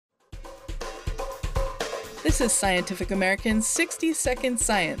This is Scientific American's 60-Second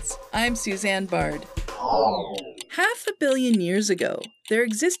Science. I'm Suzanne Bard. 500 million years ago, there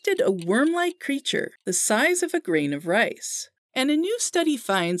existed a worm-like creature the size of a grain of rice. And a new study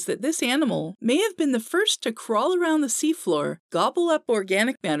finds that this animal may have been the first to crawl around the seafloor, gobble up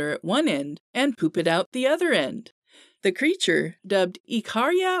organic matter at one end, and poop it out the other end. The creature, dubbed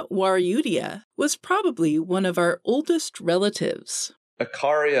Icaria wariutia, was probably one of our oldest relatives.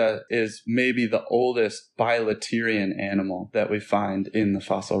 Icaria is maybe the oldest bilaterian animal that we find in the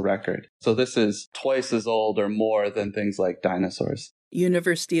fossil record. So this is twice as old or more than things like dinosaurs.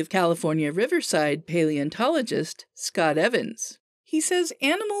 University of California, Riverside paleontologist Scott Evans. He says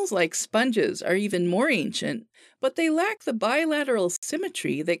animals like sponges are even more ancient, but they lack the bilateral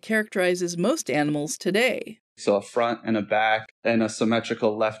symmetry that characterizes most animals today. So a front and a back and a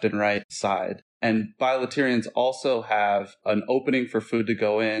symmetrical left and right side. And bilaterians also have an opening for food to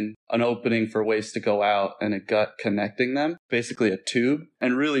go in, an opening for waste to go out, and a gut connecting them, basically a tube.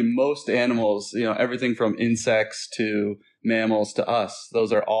 And really most animals, everything from insects to mammals to us,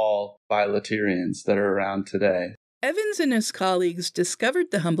 those are all bilaterians that are around today. Evans and his colleagues discovered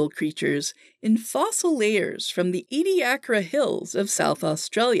the humble creatures in fossil layers from the Ediacara Hills of South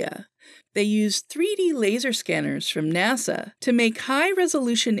Australia. They used 3D laser scanners from NASA to make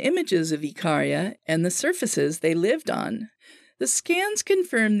high-resolution images of Icaria and the surfaces they lived on. The scans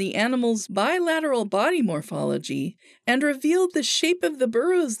confirmed the animal's bilateral body morphology and revealed the shape of the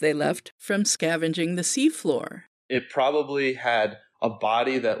burrows they left from scavenging the seafloor. It probably had a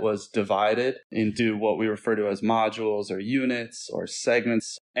body that was divided into what we refer to as modules or units or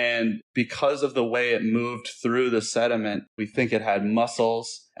segments. And because of the way it moved through the sediment, we think it had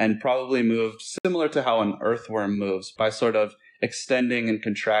muscles and probably moved similar to how an earthworm moves by sort of extending and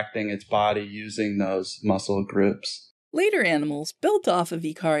contracting its body using those muscle groups. Later animals built off of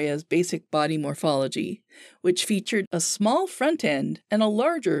Icaria's basic body morphology, which featured a small front end and a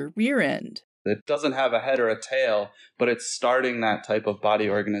larger rear end. It doesn't have a head or a tail, but it's starting that type of body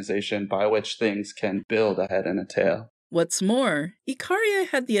organization by which things can build a head and a tail. What's more, Icaria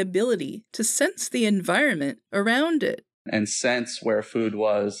had the ability to sense the environment around it. And sense where food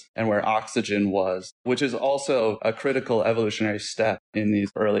was and where oxygen was, which is also a critical evolutionary step in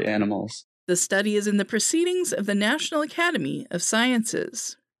these early animals. The study is in the Proceedings of the National Academy of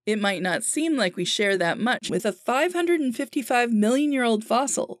Sciences. It might not seem like we share that much with a 555-million-year-old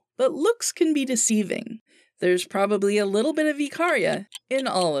fossil, but looks can be deceiving. There's probably a little bit of Icaria in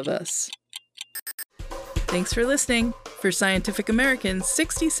all of us. Thanks for listening. For Scientific American's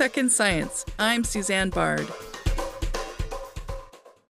 60-Second Science, I'm Suzanne Bard.